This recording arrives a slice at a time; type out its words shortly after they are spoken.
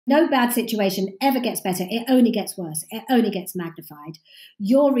No bad situation ever gets better. It only gets worse. It only gets magnified.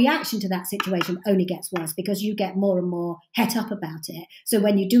 Your reaction to that situation only gets worse because you get more and more het up about it. So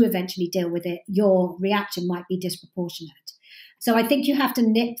when you do eventually deal with it, your reaction might be disproportionate. So I think you have to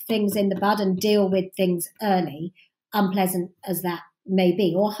nip things in the bud and deal with things early, unpleasant as that may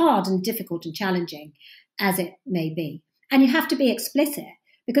be, or hard and difficult and challenging as it may be. And you have to be explicit,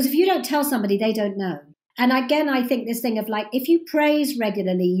 because if you don't tell somebody, they don't know. And again, I think this thing of like, if you praise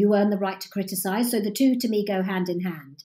regularly, you earn the right to criticize. So the two to me go hand in hand.